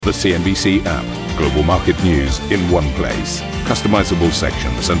The CNBC app. Global market news in one place. Customizable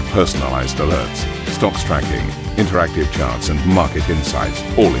sections and personalized alerts. Stocks tracking, interactive charts and market insights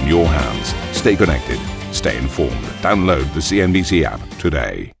all in your hands. Stay connected. Stay informed. Download the CNBC app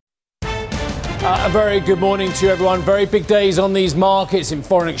today. A very good morning to you, everyone. Very big days on these markets in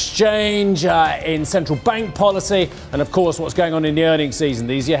foreign exchange, in central bank policy, and of course what's going on in the earnings season.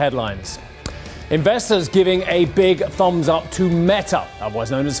 These are your headlines. Investors giving a big thumbs up to Meta, otherwise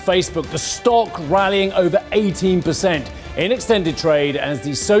known as Facebook. The stock rallying over 18% in extended trade as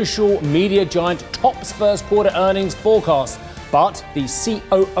the social media giant tops first quarter earnings forecast. But the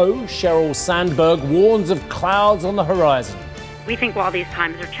COO, Sheryl Sandberg, warns of clouds on the horizon. We think while these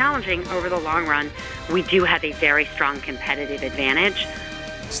times are challenging, over the long run, we do have a very strong competitive advantage.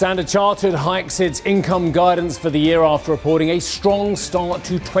 Standard Chartered hikes its income guidance for the year after reporting a strong start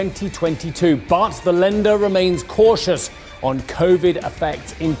to 2022. But the lender remains cautious on COVID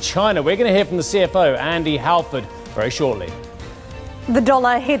effects in China. We're going to hear from the CFO, Andy Halford, very shortly. The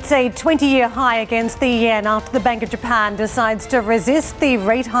dollar hits a 20-year high against the yen after the Bank of Japan decides to resist the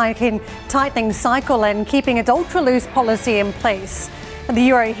rate hiking tightening cycle and keeping its ultra-loose policy in place. The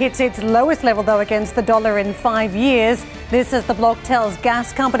euro hits its lowest level, though, against the dollar in 5 years. This as the bloc tells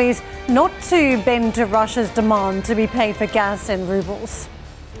gas companies not to bend to Russia's demand to be paid for gas in rubles.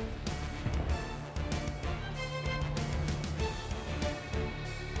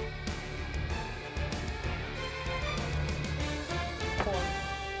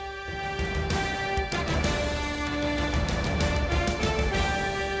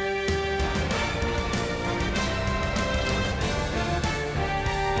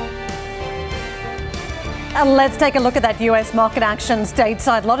 Let's take a look at that US market action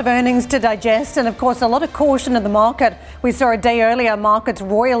stateside. A lot of earnings to digest and, of course, a lot of caution in the market. We saw a day earlier markets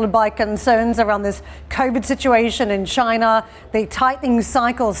roiled by concerns around this COVID situation in China, the tightening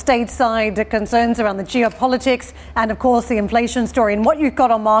cycle stateside, concerns around the geopolitics and, of course, the inflation story. And what you've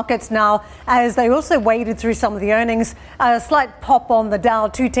got on markets now, as they also waded through some of the earnings, a slight pop on the Dow,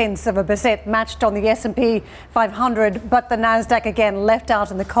 0.2% matched on the S&P 500, but the Nasdaq again left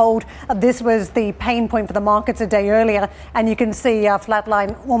out in the cold. This was the pain point for the markets a day earlier, and you can see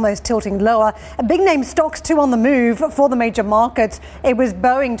flatline almost tilting lower. Big name stocks too on the move for the major markets. It was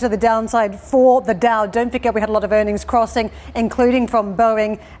Boeing to the downside for the Dow. Don't forget we had a lot of earnings crossing, including from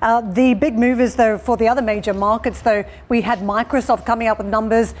Boeing. The big movers though for the other major markets though, we had Microsoft coming up with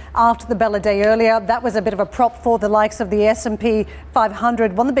numbers after the bell a day earlier. That was a bit of a prop for the likes of the S&P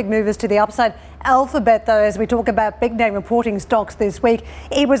 500. One of the big movers to the upside. Alphabet, though, as we talk about big name reporting stocks this week,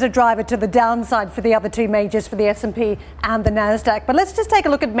 it was a driver to the downside for the other two majors, for the S&P and the Nasdaq. But let's just take a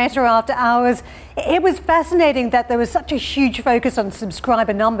look at Meta after hours. It was fascinating that there was such a huge focus on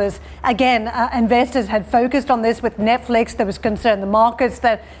subscriber numbers. Again, investors had focused on this with Netflix. There was concern in the markets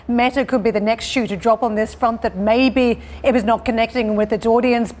that Meta could be the next shoe to drop on this front, that maybe it was not connecting with its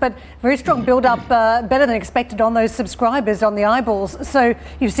audience, but very strong build up, better than expected on those subscribers, on the eyeballs. So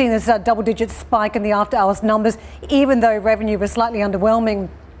you've seen this double-digit spike in the after hours numbers, even though revenue was slightly underwhelming.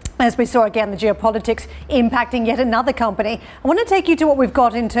 As we saw again, the geopolitics impacting yet another company. I want to take you to what we've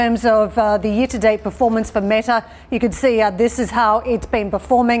got in terms of the year-to-date performance for Meta. You can see this is how it's been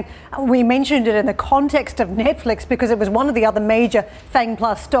performing. We mentioned it in the context of Netflix because it was one of the other major FANG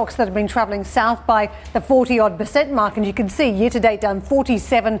Plus stocks that have been travelling south by the 40-odd% mark. And you can see year-to-date down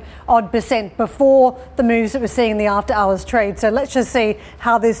 47-odd% before the moves that we're seeing in the after-hours trade. So let's just see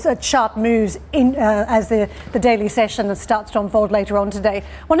how this chart moves in as the daily session starts to unfold later on today.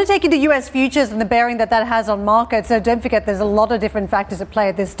 I want to take you to US futures and the bearing that has on markets. So don't forget there's a lot of different factors at play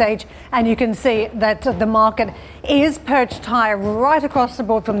at this stage, and you can see that the market is perched higher right across the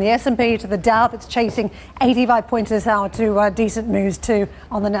board from the S&P to the Dow that's chasing 85 points this hour to decent moves too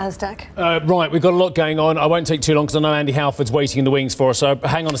on the Nasdaq. Right, we've got a lot going on. I won't take too long because I know Andy Halford's waiting in the wings for us, so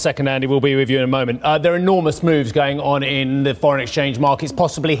hang on a second, Andy, we'll be with you in a moment. There are enormous moves going on in the foreign exchange markets,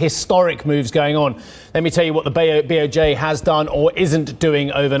 possibly historic moves going on. Let me tell you what the BOJ has done or isn't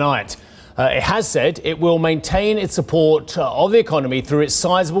doing overnight. It has said it will maintain its support of the economy through its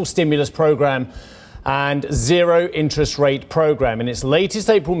sizable stimulus program and zero interest rate program. In its latest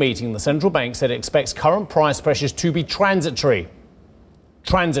April meeting, the central bank said it expects current price pressures to be transitory.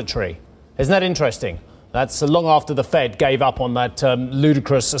 Transitory. Isn't that interesting? That's long after the Fed gave up on that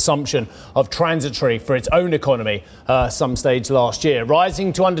ludicrous assumption of transitory for its own economy some stage last year.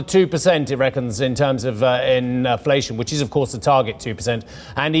 Rising to under 2%, it reckons, in terms of inflation, which is, of course, the target 2%,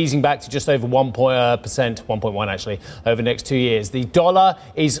 and easing back to just over 1.1% actually, over the next 2 years. The dollar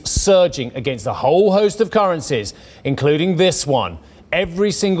is surging against a whole host of currencies, including this one.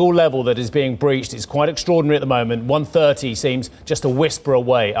 Every single level that is being breached is quite extraordinary at the moment. 130 seems just a whisper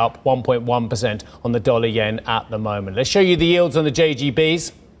away, up 1.1% on the dollar yen at the moment. Let's show you the yields on the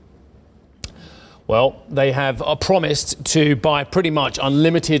JGBs. Well, they have promised to buy pretty much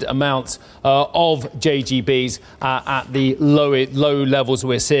unlimited amounts of JGBs at the low levels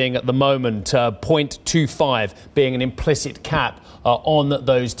we're seeing at the moment, 0.25 being an implicit cap on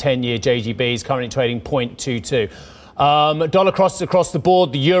those 10-year JGBs, currently trading 0.22. Dollar crosses across the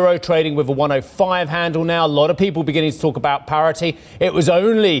board. The euro trading with a 105 handle now. A lot of people beginning to talk about parity. It was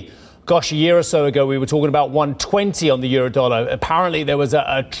only, a year or so ago we were talking about 120 on the euro dollar. Apparently there was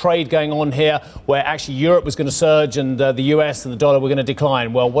a trade going on here where actually Europe was going to surge and the US and the dollar were going to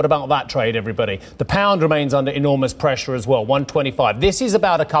decline. Well, what about that trade, everybody? The pound remains under enormous pressure as well, 125. This is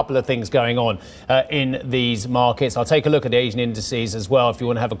about a couple of things going on in these markets. I'll take a look at the Asian indices as well if you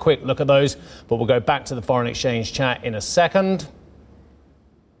want to have a quick look at those, but we'll go back to the foreign exchange chat in a second.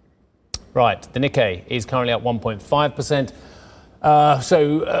 Right, the Nikkei is currently at 1.5%.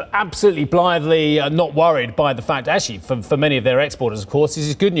 So absolutely blithely not worried by the fact, actually, for many of their exporters, of course, this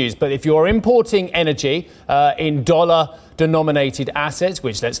is good news. But if you're importing energy in dollar-denominated assets,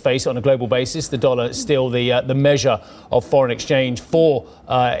 which, let's face it, on a global basis, the dollar is still the measure of foreign exchange for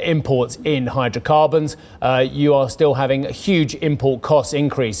imports in hydrocarbons, you are still having huge import cost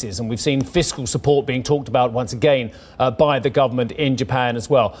increases. And we've seen fiscal support being talked about once again by the government in Japan as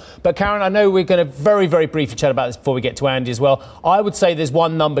well. But Karen, I know we're going to very, very briefly chat about this before we get to Andy as well. I would say there's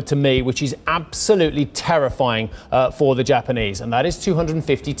one number to me which is absolutely terrifying for the Japanese, and that is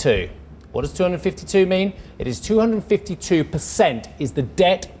 252. What does 252 mean? It is 252% is the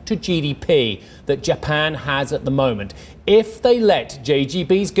debt to GDP that Japan has at the moment. If they let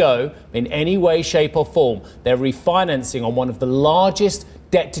JGBs go in any way, shape or form, they're refinancing on one of the largest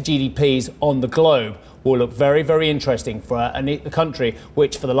debt to GDPs on the globe. Will look very, very interesting for a country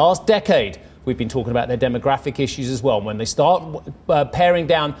which for the last decade we've been talking about their demographic issues as well. When they start paring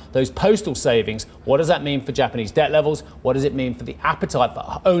down those postal savings, what does that mean for Japanese debt levels? What does it mean for the appetite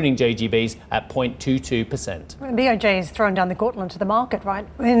for owning JGBs at 0.22%? BOJ is thrown down the gauntlet to the market, right?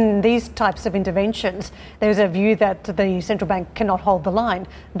 In these types of interventions, there's a view that the central bank cannot hold the line,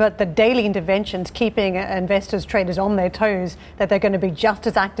 but the daily interventions keeping investors, traders on their toes, that they're going to be just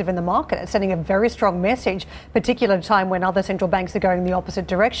as active in the market. It's sending a very strong message, particularly at a time when other central banks are going the opposite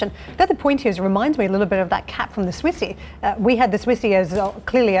direction. The other point here reminds me a little bit of that cap from the Swissy. We had the Swissy as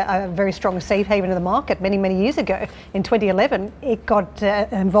clearly a very strong safe haven in the market many, many years ago. In 2011, it got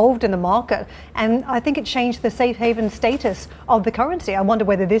involved in the market, and I think it changed the safe haven status of the currency. I wonder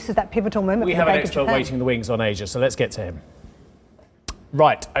whether this is that pivotal moment. We have an expert waiting in the wings on Asia, so let's get to him.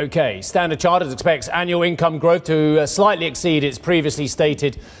 Right, OK. Standard Chartered expects annual income growth to slightly exceed its previously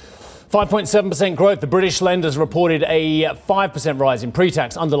stated 5.7% growth. The British lenders reported a 5% rise in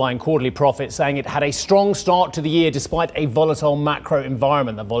pre-tax underlying quarterly profit, saying it had a strong start to the year despite a volatile macro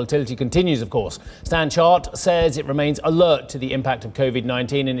environment. The volatility continues, of course. Standard Chartered says it remains alert to the impact of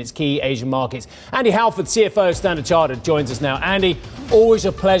COVID-19 in its key Asian markets. Andy Halford, CFO of Standard Chartered, joins us now. Andy, always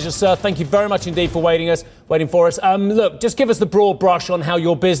a pleasure, sir. Thank you very much indeed for waiting for us. Look, just give us the broad brush on how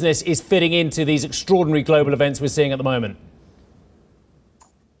your business is fitting into these extraordinary global events we're seeing at the moment.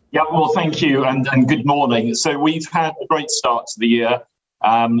 Yeah, well, thank you and good morning. So we've had a great start to the year.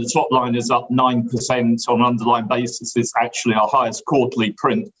 The top line is up 9% on an underlying basis. It's actually our highest quarterly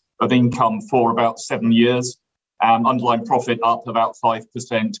print of income for about 7 years. Underlying profit up about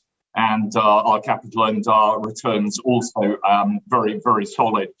 5%, and our capital and our returns also very, very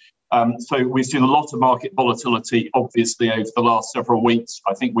solid. So we've seen a lot of market volatility, obviously, over the last several weeks.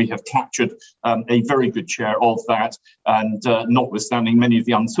 I think we have captured a very good share of that. And notwithstanding many of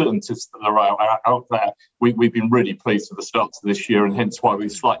the uncertainties that are out there, we've been really pleased with the start to this year, and hence why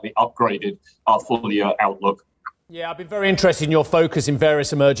we've slightly upgraded our full year outlook. Yeah, I've been very interested in your focus in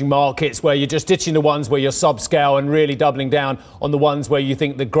various emerging markets where you're just ditching the ones where you're subscale and really doubling down on the ones where you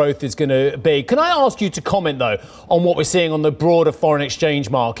think the growth is going to be. Can I ask you to comment, though, on what we're seeing on the broader foreign exchange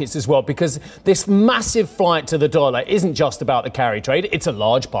markets as well? Because this massive flight to the dollar isn't just about the carry trade. It's a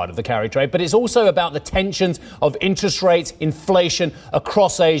large part of the carry trade, but it's also about the tensions of interest rates, inflation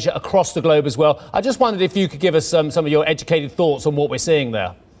across Asia, across the globe as well. I just wondered if you could give us some of your educated thoughts on what we're seeing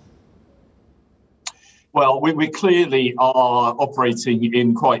there. Well, we clearly are operating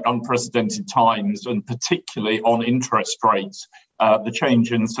in quite unprecedented times, and particularly on interest rates. The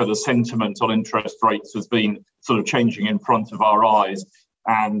change in sort of sentiment on interest rates has been sort of changing in front of our eyes.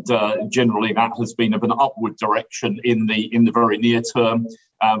 And generally, that has been of an upward direction in the very near term.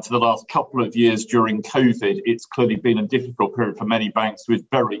 For the last couple of years during COVID, it's clearly been a difficult period for many banks with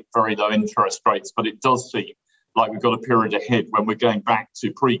very, very low interest rates. But it does seem like we've got a period ahead when we're going back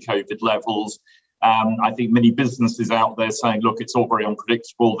to pre-COVID levels. I think many businesses out there saying, look, it's all very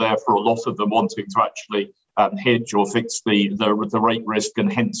unpredictable, therefore a lot of them wanting to actually hedge or fix the rate risk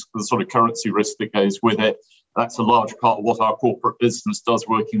and hence the sort of currency risk that goes with it. That's a large part of what our corporate business does,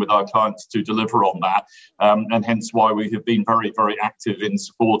 working with our clients to deliver on that, and hence why we have been very, very active in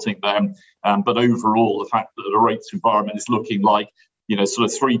supporting them. But overall, the fact that the rates environment is looking like,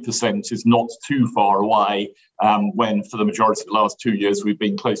 sort of 3% is not too far away, when for the majority of the last 2 years we've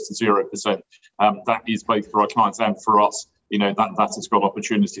been close to 0%. That is both for our clients and for us. That has got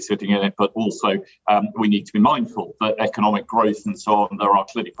opportunity sitting in it, but also we need to be mindful that economic growth and so on, there are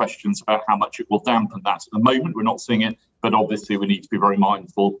clearly questions about how much it will dampen that. At the moment, we're not seeing it, but obviously we need to be very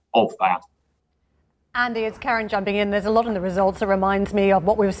mindful of that. Andy, it's Karen jumping in. There's a lot in the results that reminds me of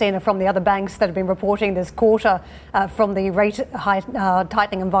what we've seen from the other banks that have been reporting this quarter, from the rate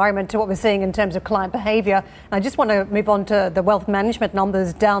tightening environment to what we're seeing in terms of client behaviour. And I just want to move on to the wealth management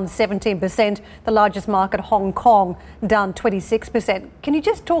numbers, down 17%, the largest market, Hong Kong, down 26%. Can you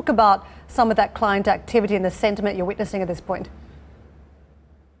just talk about some of that client activity and the sentiment you're witnessing at this point?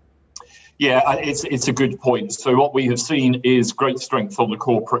 Yeah, it's a good point. So what we have seen is great strength on the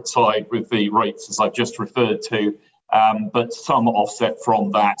corporate side with the rates, as I've just referred to, but some offset from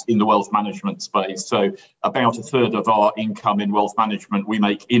that in the wealth management space. So about a third of our income in wealth management we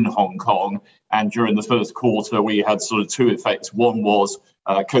make in Hong Kong. And during the first quarter, we had sort of two effects. One was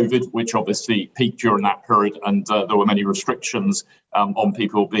COVID, which obviously peaked during that period, and there were many restrictions on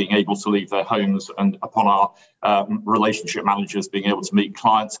people being able to leave their homes and upon our relationship managers being able to meet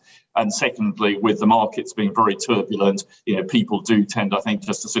clients. And secondly, with the markets being very turbulent, people do tend, I think,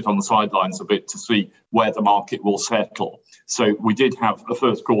 just to sit on the sidelines a bit to see where the market will settle. So we did have a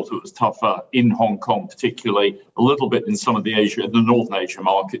first quarter that was tougher in Hong Kong, particularly a little bit in some of the Northern Asia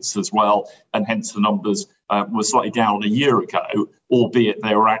markets as well, and hence the numbers were slightly down a year ago, albeit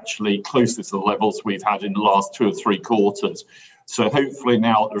they were actually closer to the levels we've had in the last 2 or 3 quarters. So hopefully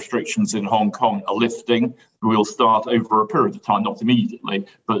now the restrictions in Hong Kong are lifting. We'll start over a period of time, not immediately,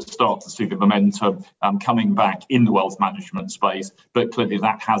 but start to see the momentum coming back in the wealth management space. But clearly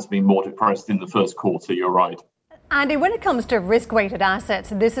that has been more depressed in the first quarter, you're right. Andy, when it comes to risk-weighted assets,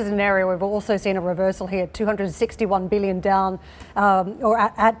 this is an area we've also seen a reversal here, 261 billion down, or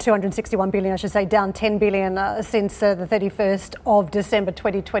at 261 billion, I should say, down 10 billion since the 31st of December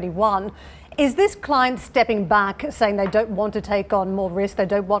 2021. Is this client stepping back, saying they don't want to take on more risk, they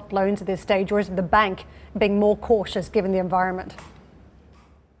don't want loans at this stage, or is it the bank being more cautious given the environment?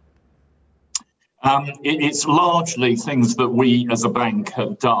 It's largely things that we as a bank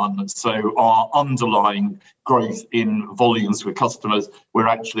have done. So our underlying growth in volumes with customers, we're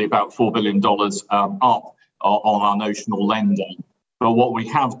actually about $4 billion up on our notional lending. But what we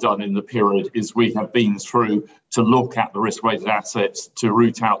have done in the period is we have been through to look at the risk-weighted assets to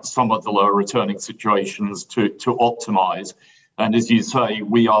root out some of the lower returning situations to optimise. And as you say,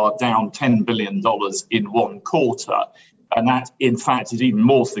 we are down $10 billion in 1 quarter. And that, in fact, is even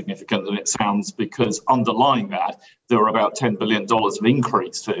more significant than it sounds, because underlying that, there are about $10 billion of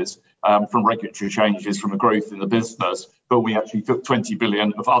increases from regulatory changes, from the growth in the business. But we actually took 20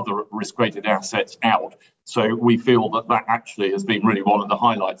 billion of other risk-weighted assets out. So we feel that that actually has been really one of the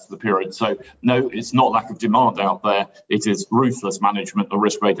highlights of the period. So no, it's not lack of demand out there. It is ruthless management of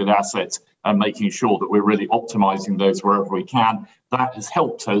risk-weighted assets and making sure that we're really optimising those wherever we can. That has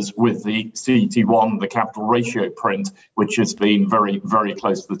helped us with the CET1, the capital ratio print, which has been very, very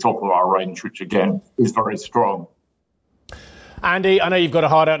close to the top of our range, which again is very strong. Andy, I know you've got a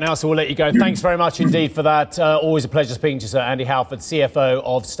hard out now, so we'll let you go. Thanks very much indeed for that. Always a pleasure speaking to you, sir. Andy Halford, CFO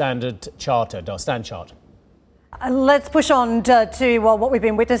of Standard Chartered. Let's push on to what we've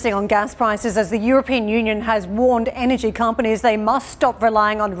been witnessing on gas prices, as the European Union has warned energy companies they must stop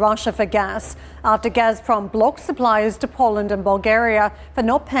relying on Russia for gas after Gazprom blocked suppliers to Poland and Bulgaria for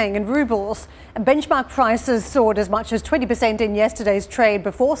not paying in rubles. Benchmark prices soared as much as 20% in yesterday's trade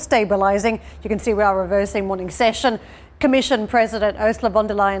before stabilising. You can see we are reversing morning session. Commission President Ursula von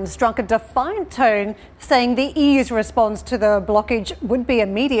der Leyen struck a defiant tone, saying the EU's response to the blockage would be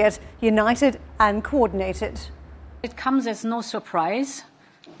immediate, united and coordinated. It comes as no surprise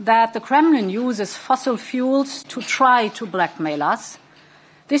that the Kremlin uses fossil fuels to try to blackmail us.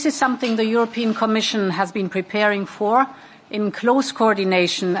 This is something the European Commission has been preparing for in close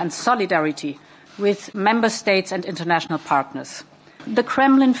coordination and solidarity with member states and international partners. The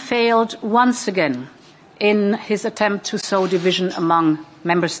Kremlin failed once again in his attempt to sow division among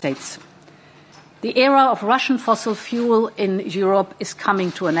member states. The era of Russian fossil fuel in Europe is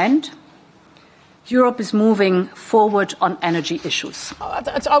coming to an end. Europe is moving forward on energy issues.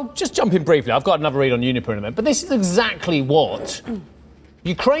 I'll just jump in briefly. I've got another read on Uniper in a minute, but this is exactly what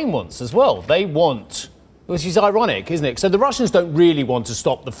Ukraine wants as well. They want, which is ironic, isn't it? So the Russians don't really want to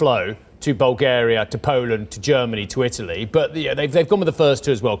stop the flow to Bulgaria, to Poland, to Germany, to Italy, but they've gone with the first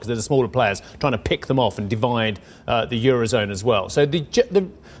two as well because they're the smaller players, trying to pick them off and divide the Eurozone as well. So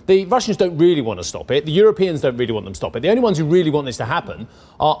the Russians don't really want to stop it. The Europeans don't really want them to stop it. The only ones who really want this to happen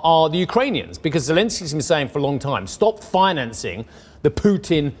are the Ukrainians, because Zelensky's been saying for a long time, stop financing the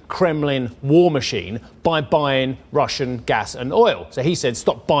Putin-Kremlin war machine by buying Russian gas and oil. So he said,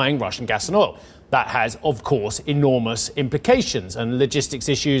 stop buying Russian gas and oil. That has, of course, enormous implications and logistics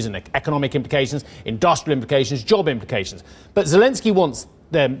issues and economic implications, industrial implications, job implications. But Zelensky wants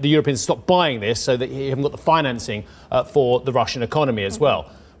the Europeans to stop buying this so that you haven't got the financing for the Russian economy as well.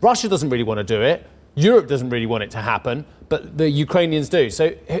 Russia doesn't really want to do it. Europe doesn't really want it to happen, but the Ukrainians do.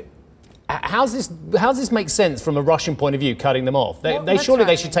 So how's this make sense from a Russian point of view, cutting them off? They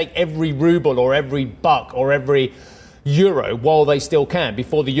should take every ruble or every buck or every euro while they still can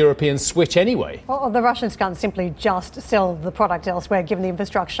before the Europeans switch anyway. Well, the Russians can't simply just sell the product elsewhere given the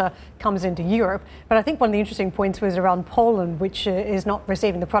infrastructure comes into Europe. But I think one of the interesting points was around Poland, which is not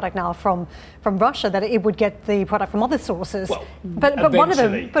receiving the product now from Russia, that it would get the product from other sources. Well, but one of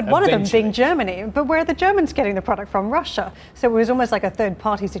them being Germany. But where are the Germans getting the product from? Russia. So it was almost like a third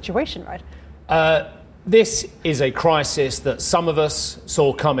party situation, right? This is a crisis that some of us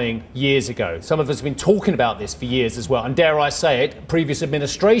saw coming years ago. Some of us have been talking about this for years as well. And dare I say it, previous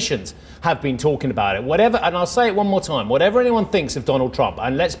administrations have been talking about it. Whatever, and I'll say it one more time, whatever anyone thinks of Donald Trump,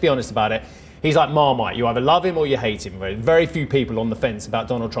 and let's be honest about it, he's like Marmite. You either love him or you hate him. Very few people on the fence about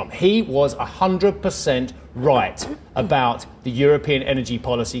Donald Trump. He was 100% right about the European energy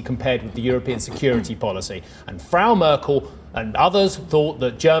policy compared with the European security policy. And Frau Merkel and others thought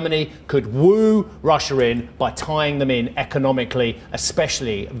that Germany could woo Russia in by tying them in economically,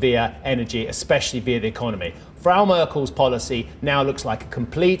 especially via energy, especially via the economy. Frau Merkel's policy now looks like a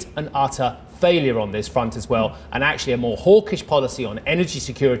complete and utter failure on this front as well, and actually a more hawkish policy on energy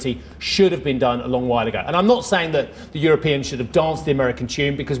security should have been done a long while ago. And I'm not saying that the Europeans should have danced the American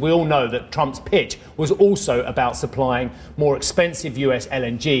tune, because we all know that Trump's pitch was also about supplying more expensive US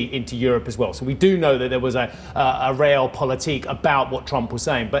LNG into Europe as well. So we do know that there was a realpolitik about what Trump was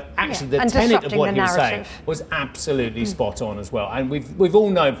saying, but actually the tenet of what he was saying was absolutely spot on as well. And we've all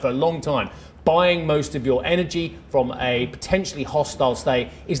known for a long time, buying most of your energy from a potentially hostile state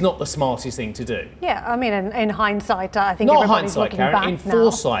is not the smartest thing to do. Yeah, I mean, in hindsight, I think not everybody's hindsight, looking Karen, back in now.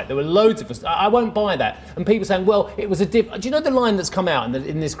 foresight. There were loads of us. I won't buy that. And people saying, well, it was a do you know the line that's come out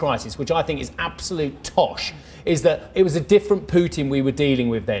in this crisis, which I think is absolute tosh, is that it was a different Putin we were dealing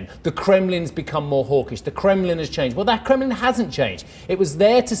with then. The Kremlin's become more hawkish. The Kremlin has changed. Well, that Kremlin hasn't changed. It was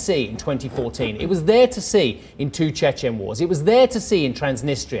there to see in 2014. It was there to see in 2 Chechen wars. It was there to see in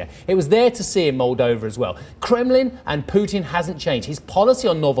Transnistria. It was there to see in Moldova as well. Kremlin and Putin hasn't changed. His policy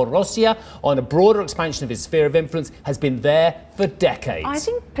on Novorossiya, on a broader expansion of his sphere of influence, has been there for decades. I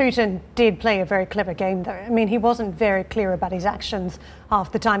think Putin did play a very clever game, though. I mean, he wasn't very clear about his actions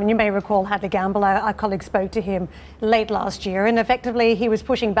half the time. And you may recall Hadley Gamble, our colleague, spoke to him late last year. And effectively, he was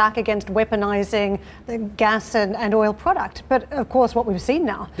pushing back against weaponizing the gas and oil product. But of course, what we've seen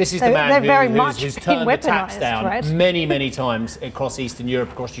now, this is the man who's turned the taps down right? many times across Eastern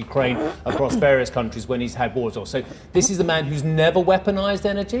Europe, across Ukraine, across various countries when he's had wars. So this is the man who's never weaponized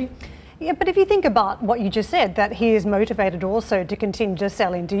energy. Yeah, but if you think about what you just said, that he is motivated also to continue to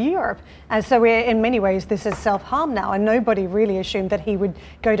sell into Europe. And so in many ways, this is self-harm now. And nobody really assumed that he would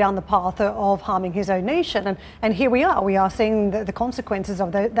go down the path of harming his own nation. And here we are. We are seeing the consequences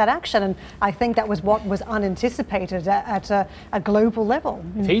of that action. And I think that was what was unanticipated at a global level.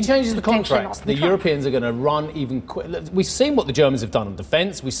 If he changes the contracts, the Europeans are going to run even quicker. We've seen what the Germans have done on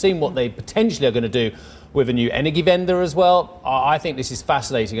defence. We've seen what they potentially are going to do with a new energy vendor as well. I think this is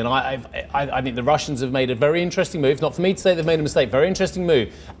fascinating, and I think the Russians have made a very interesting move. Not for me to say they've made a mistake, very interesting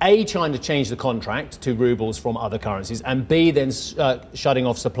move. A, trying to change the contract to rubles from other currencies, and B, then shutting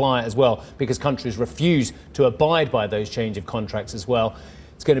off supply as well, because countries refuse to abide by those change of contracts as well.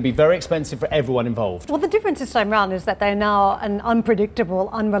 It's going to be very expensive for everyone involved. Well, the difference this time around is that they're now an unpredictable,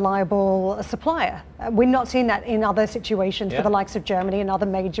 unreliable supplier. We're not seeing that in other situations for the likes of Germany and other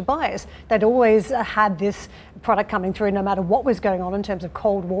major buyers. They'd always had this product coming through no matter what was going on in terms of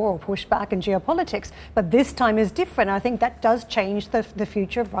Cold War or pushback and geopolitics. But this time is different. I think that does change the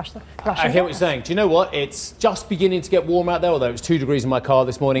future of Russia. I hear what you're saying. Do you know what? It's just beginning to get warm out there, although it was 2 degrees in my car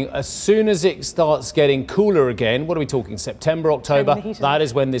this morning. As soon as it starts getting cooler again, what are we talking, September, October? That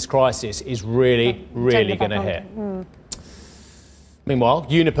is when this crisis is really going to hit. Meanwhile,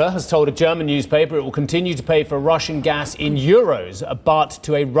 Uniper has told a German newspaper it will continue to pay for Russian gas in euros, but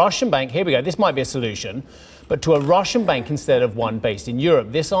to a Russian bank. Here we go. This might be a solution. But to a Russian bank instead of one based in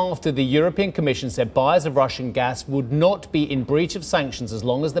Europe. This after the European Commission said buyers of Russian gas would not be in breach of sanctions as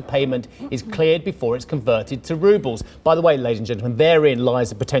long as the payment is cleared before it's converted to rubles. By the way, ladies and gentlemen, therein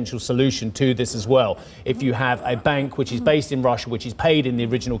lies a potential solution to this as well. If you have a bank which is based in Russia, which is paid in the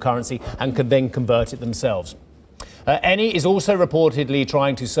original currency and can then convert it themselves. Eni is also reportedly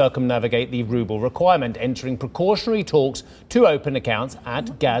trying to circumnavigate the ruble requirement, entering precautionary talks to open accounts at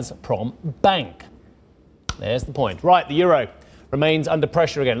Gazprom Bank. There's the point. Right, the euro remains under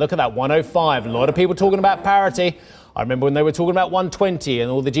pressure again. Look at that, 105. A lot of people talking about parity. I remember when they were talking about 120 and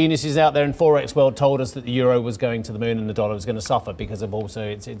all the geniuses out there in Forex world told us that the euro was going to the moon and the dollar was going to suffer because of also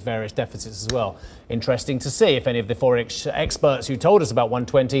its various deficits as well. Interesting to see if any of the Forex experts who told us about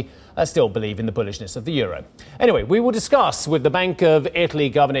 120 still believe in the bullishness of the euro. Anyway, we will discuss with the Bank of Italy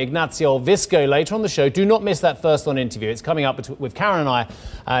Governor Ignazio Visco later on the show. Do not miss that First On interview. It's coming up with Karen and I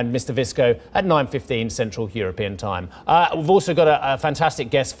and Mr. Visco at 9:15 Central European Time. We've also got a fantastic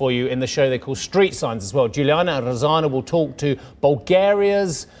guest for you in the show they call Street Signs as well. Juliana Rozana will talk to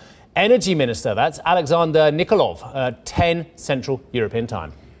Bulgaria's energy minister. That's Alexander Nikolov, 10 Central European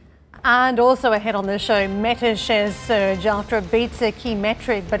Time. And also ahead on the show, Meta shares surge after it beats a key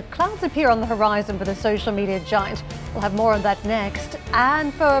metric, but clouds appear on the horizon for the social media giant. We'll have more on that next.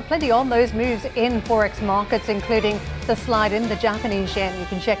 And for plenty on those moves in Forex markets, including the slide in the Japanese yen, you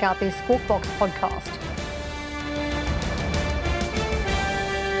can check out the Squawk Box podcast.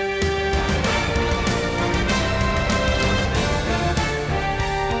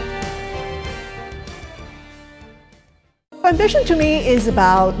 Ambition to me is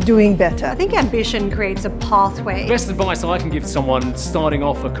about doing better. I think ambition creates a pathway. The best advice I can give to someone starting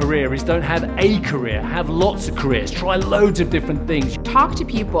off a career is don't have a career, have lots of careers, try loads of different things. Talk to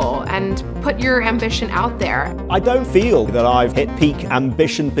people and put your ambition out there. I don't feel that I've hit peak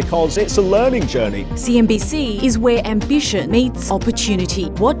ambition because it's a learning journey. CNBC is where ambition meets opportunity.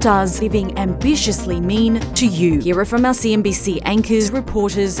 What does living ambitiously mean to you? Hear it from our CNBC anchors,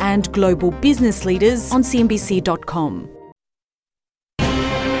 reporters and global business leaders on CNBC.com.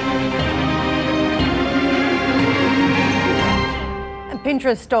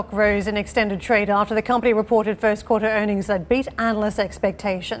 Pinterest stock rose in extended trade after the company reported first quarter earnings that beat analyst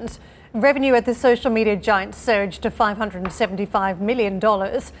expectations. Revenue at the social media giant surged to $575 million,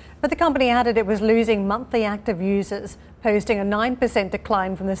 but the company added it was losing monthly active users, posting a 9%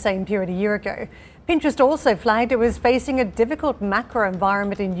 decline from the same period a year ago. Pinterest also flagged it was facing a difficult macro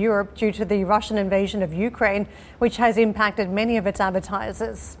environment in Europe due to the Russian invasion of Ukraine, which has impacted many of its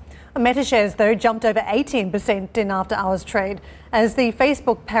advertisers. Meta shares, though, jumped over 18% in after-hours trade as the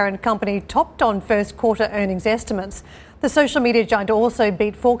Facebook parent company topped on first quarter earnings estimates. The social media giant also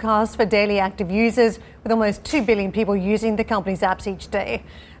beat forecasts for daily active users, with almost 2 billion people using the company's apps each day.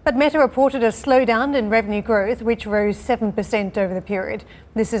 But Meta reported a slowdown in revenue growth, which rose 7% over the period.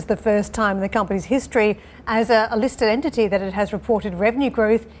 This is the first time in the company's history as a listed entity that it has reported revenue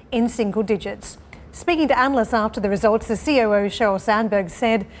growth in single digits. Speaking to analysts after the results, the COO, Sheryl Sandberg,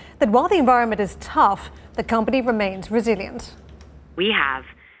 said that while the environment is tough, the company remains resilient. We have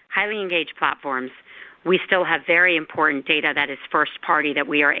highly engaged platforms. We still have very important data that is first party that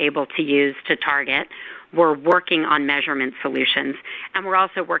we are able to use to target. We're working on measurement solutions, and we're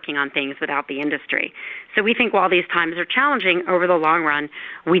also working on things without the industry. So we think while these times are challenging, over the long run,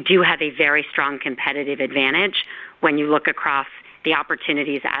 we do have a very strong competitive advantage when you look across the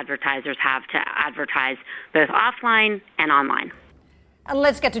opportunities advertisers have to advertise both offline and online. And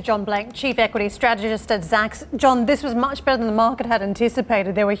let's get to John Blank, Chief Equity Strategist at Zacks. John, this was much better than the market had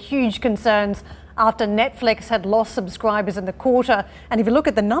anticipated. There were huge concerns after Netflix had lost subscribers in the quarter. And if you look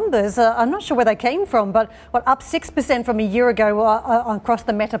at the numbers, I'm not sure where they came from, but up 6% from a year ago across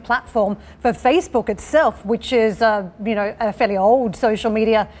the Meta platform. For Facebook itself, which is a fairly old social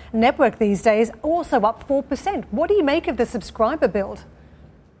media network these days, also up 4%. What do you make of the subscriber build?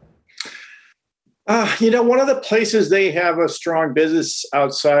 One of the places they have a strong business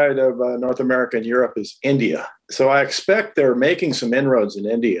outside of North America and Europe is India. So I expect they're making some inroads in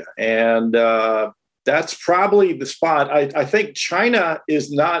India. And that's probably the spot. I think China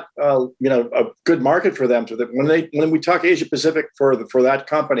is not, a good market for them. When we talk Asia Pacific for that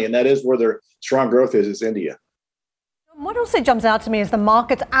company, and that is where their strong growth is India. What also jumps out to me is the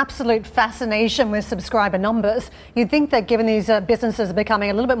market's absolute fascination with subscriber numbers. You'd think that given these businesses are becoming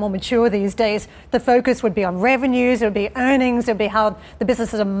a little bit more mature these days, the focus would be on revenues, it would be earnings, it would be how the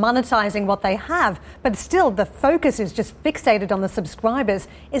businesses are monetizing what they have. But still, the focus is just fixated on the subscribers.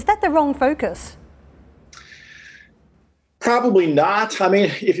 Is that the wrong focus? Probably not. I mean,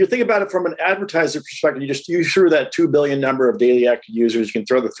 if you think about it from an advertiser perspective, you threw that 2 billion number of daily active users. You can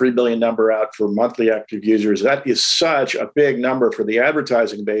throw the 3 billion number out for monthly active users. That is such a big number for the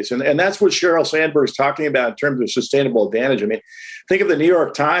advertising base. And that's what Sheryl Sandberg's talking about in terms of sustainable advantage. I mean, think of the New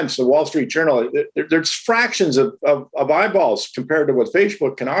York Times, the Wall Street Journal. There's fractions of eyeballs compared to what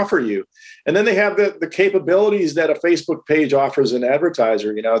Facebook can offer you. And then they have the capabilities that a Facebook page offers an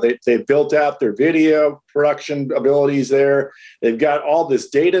advertiser. You know, they've built out their video production abilities there. They've got all this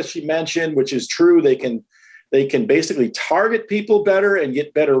data she mentioned, which is true. They can basically target people better and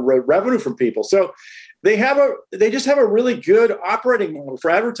get better revenue from people. So they just have a really good operating model for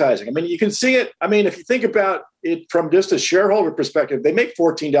advertising. I mean, you can see it. I mean, if you think about it from just a shareholder perspective, they make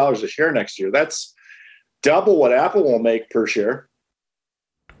 $14 a share next year. That's double what Apple will make per share.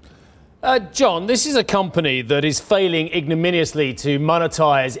 John, this is a company that is failing ignominiously to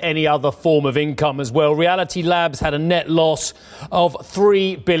monetize any other form of income as well. Reality Labs had a net loss of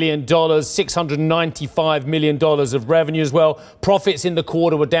 $3 billion, $695 million of revenue as well. Profits in the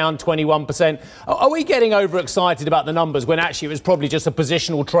quarter were down 21%. Are we getting overexcited about the numbers when actually it was probably just a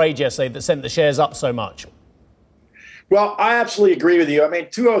positional trade yesterday that sent the shares up so much? Well, I absolutely agree with you. I mean,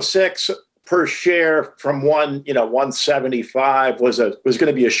 206 per share from 175 was going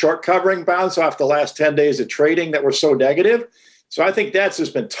to be a short covering bounce off the last 10 days of trading that were so negative. So I think that's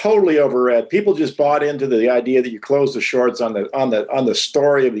just been totally overread. People just bought into the idea that you close the shorts on the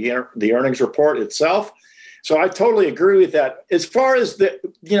story of the earnings report itself. So I totally agree with that. As far as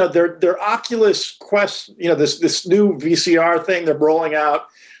their Oculus Quest, this new VCR thing they're rolling out,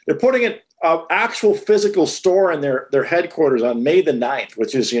 they're putting an actual physical store in their headquarters on May the 9th,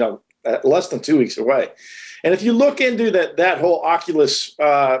 which is less than 2 weeks away. And if you look into that whole Oculus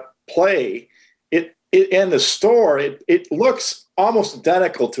play, it and the store, it looks almost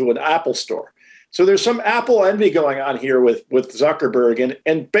identical to an Apple store. So there's some Apple envy going on here with Zuckerberg.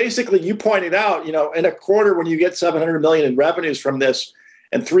 And basically you pointed out, in a quarter when you get $700 million in revenues from this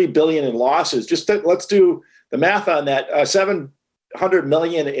and $3 billion in losses, let's do the math on that. $700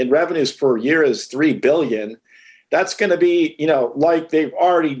 million in revenues per year is $3 billion. That's going to be, like they've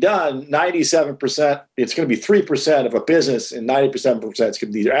already done, 97%. It's going to be 3% of a business, and 97% is going to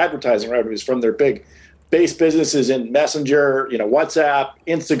be their advertising revenues from their big base businesses in Messenger, WhatsApp,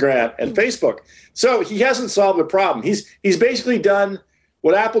 Instagram, and Facebook. So he hasn't solved the problem. He's basically done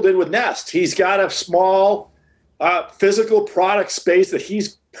what Apple did with Nest. He's got a small physical product space that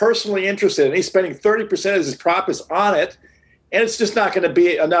he's personally interested in. He's spending 30% of his profits on it. And it's just not going to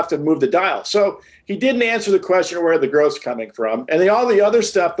be enough to move the dial. So he didn't answer the question of where the growth's coming from. And all the other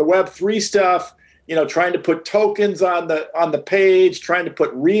stuff, the Web3 stuff, trying to put tokens on the page, trying to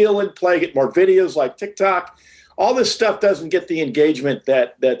put Reel in play, get more videos like TikTok. All this stuff doesn't get the engagement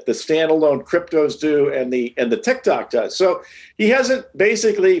that the standalone cryptos do and the TikTok does. So he hasn't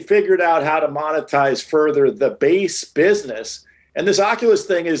basically figured out how to monetize further the base business. And this Oculus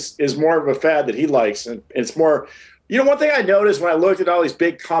thing is more of a fad that he likes. And it's more... one thing I noticed when I looked at all these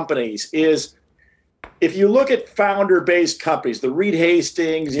big companies is if you look at founder-based companies, the Reed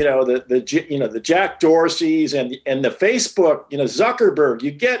Hastings, the Jack Dorseys and the Facebook, Zuckerberg,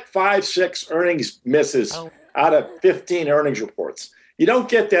 you get 5-6 earnings misses out of 15 earnings reports. You don't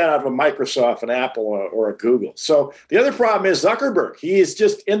get that out of a Microsoft, an Apple, or a Google. So the other problem is Zuckerberg. He is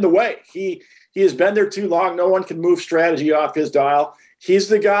just in the way. He has been there too long. No one can move strategy off his dial. He's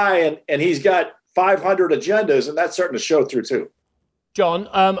the guy, and he's got 500 agendas, and that's starting to show through too. John,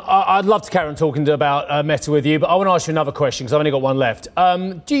 I'd love to carry on talking about Meta with you, but I want to ask you another question because I've only got one left.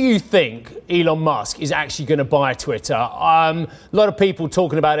 Do you think Elon Musk is actually going to buy Twitter? A lot of people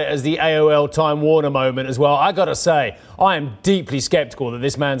talking about it as the AOL Time Warner moment as well. I got to say, I am deeply skeptical that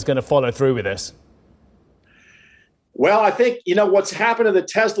this man's going to follow through with this. Well, I think, what's happened to the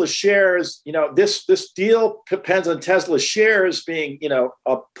Tesla shares, this deal depends on Tesla shares being,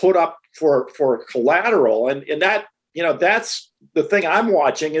 put up for collateral. And that, that's the thing I'm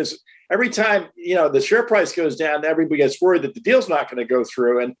watching is every time, the share price goes down, everybody gets worried that the deal's not going to go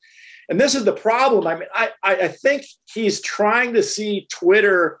through. And this is the problem. I mean, I think he's trying to see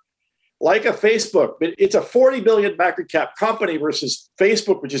Twitter like a Facebook, but it's a 40 billion market cap company versus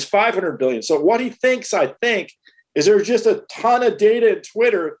Facebook, which is 500 billion. So what he thinks, I think, is there's just a ton of data in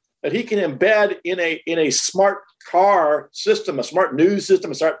Twitter that he can embed in a smart car system, a smart news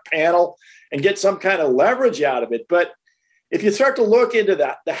system, a smart panel, and get some kind of leverage out of it. But if you start to look into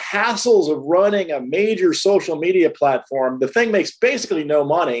that, the hassles of running a major social media platform, the thing makes basically no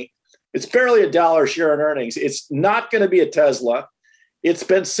money. It's barely $1 share in earnings. It's not going to be a Tesla. It's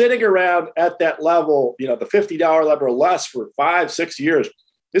been sitting around at that level, the $50 level or less for 5-6 years.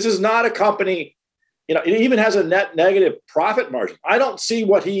 This is not a company it even has a net negative profit margin. I don't see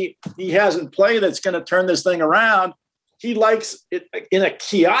what he has in play that's going to turn this thing around. He likes it in a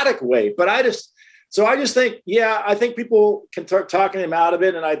chaotic way, but I just think, I think people can start talking him out of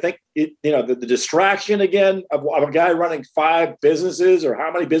it. And I think the distraction again of a guy running 5 businesses, or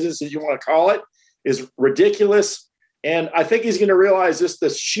how many businesses you want to call it, is ridiculous. And I think he's going to realize the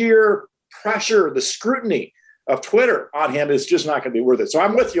sheer pressure, the scrutiny of Twitter on him is just not going to be worth it. So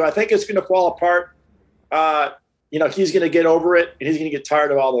I'm with you. I think it's going to fall apart. He's going to get over it, and he's going to get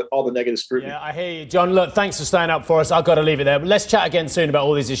tired of all the negative scrutiny. Yeah, I hear you, John. Look, thanks for staying up for us. I've got to leave it there. But let's chat again soon about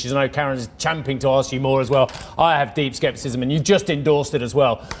all these issues. I know Karen's champing to ask you more as well. I have deep scepticism, and you just endorsed it as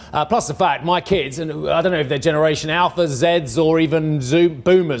well. Plus the fact, my kids, and I don't know if they're Generation Alpha, Zs, or even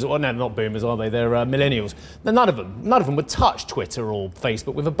Boomers. Well, no, not Boomers, are they? They're millennials. None of them would touch Twitter or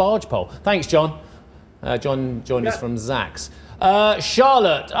Facebook with a barge pole. Thanks, John. John joined us from Zacks.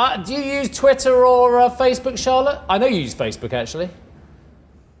 Charlotte, do you use Twitter or Facebook, Charlotte? I know you use Facebook, actually.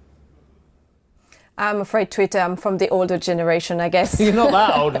 I'm afraid Twitter. I'm from the older generation, I guess. You're not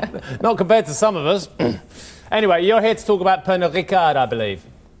that old. Not compared to some of us. Anyway, you're here to talk about Pernod Ricard, I believe.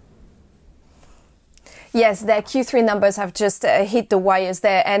 Yes, their Q3 numbers have just hit the wires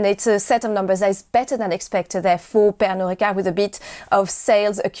there, and it's a set of numbers that is better than expected there for Pernod Ricard, with a bit of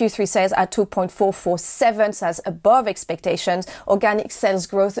sales, Q3 sales at 2.447, so that's above expectations. Organic sales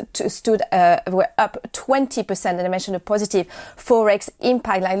growth were up 20%, and I mentioned a positive Forex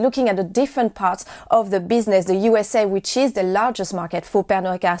impact. Like looking at the different parts of the business, the USA, which is the largest market for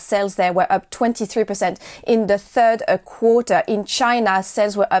Pernod Ricard, sales there were up 23% in the third quarter. In China,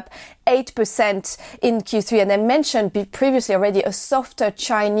 sales were up 8% in Q3, and I mentioned previously already a softer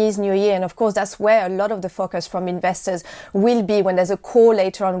Chinese New Year, and of course that's where a lot of the focus from investors will be when there's a call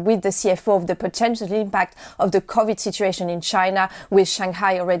later on with the CFO of the potential impact of the COVID situation in China, with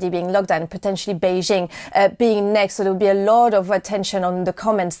Shanghai already being locked down, potentially Beijing being next. So there'll be a lot of attention on the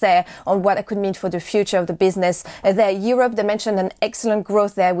comments there on what it could mean for the future of the business there. Europe, they mentioned an excellent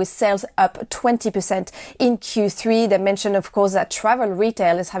growth there with sales up 20% in Q3. They mentioned, of course, that travel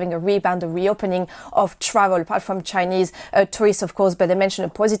retail is having a rebound, the reopening of travel, apart from Chinese tourists, of course, but they mentioned a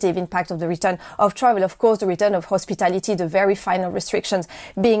positive impact of the return of travel. Of course, the return of hospitality, the very final restrictions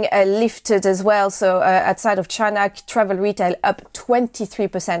being lifted as well. So outside of China, travel retail up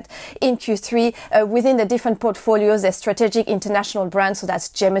 23% in Q3. Within the different portfolios, there's strategic international brands, so that's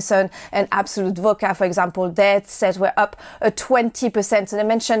Jameson and Absolut Vodka, for example. Their sales were up 20%. So they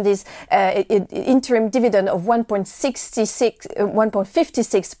mentioned this interim dividend of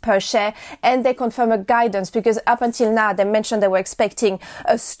 1.56 per share, and they confirm a guidance, because up until now they mentioned they were expecting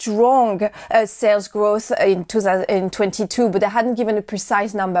a strong sales growth in 2022, but they hadn't given a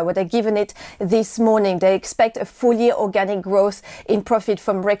precise number. But they're given it this morning. They expect a full year organic growth in profit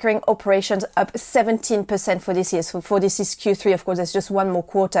from recurring operations up 17% for this year. So for this is Q3, of course, there's just one more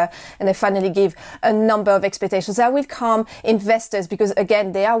quarter, and they finally give a number of expectations that will calm investors, because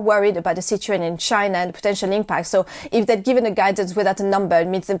again, they are worried about the situation in China and the potential impact. So if they'd given a guidance without a number, it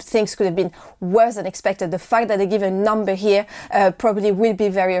means that things could have been worse than expected. The fact that they give a number here probably will be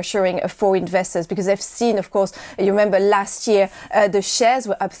very assuring for investors, because they've seen, of course, you remember last year, the shares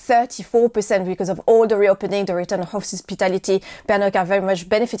were up 34% because of all the reopening, the return of hospitality. Pernod Ricard very much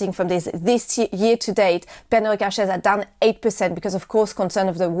benefiting from this. This year to date, Pernod Ricard shares are down 8% because, of course, concern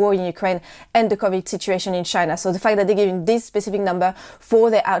of the war in Ukraine and the COVID situation in China. So the fact that they're giving this specific number for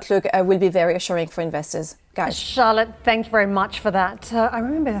their outlook will be very assuring for investors. Guys. Charlotte, thank you very much for that. I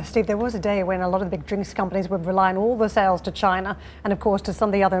remember, Steve, there was a day when a lot of the big drinks companies would rely on all the sales to China and, of course, to some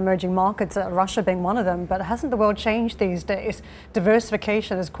of the other emerging markets, Russia being one of them. But hasn't the world changed these days?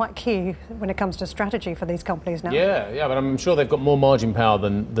 Diversification is quite key when it comes to strategy for these companies now. Yeah, but I'm sure they've got more margin power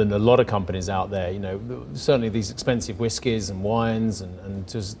than a lot of companies out there. You know, certainly these expensive whiskies and wines and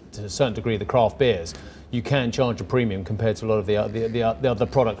to a certain degree the craft beers, you can charge a premium compared to a lot of the other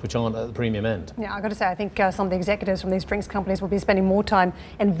products which aren't at the premium end. Yeah, I've got to say, I think some of the executives from these drinks companies will be spending more time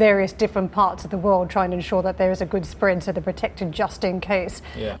in various different parts of the world trying to ensure that there is a good spread so they're protected just in case.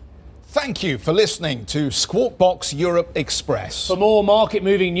 Yeah. Thank you for listening to Squawk Box Europe Express. For more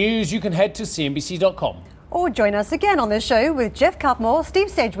market-moving news, you can head to CNBC.com. Or join us again on the show with Jeff Cutmore, Steve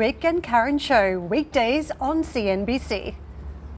Sedgwick and Karen Cho, weekdays on CNBC.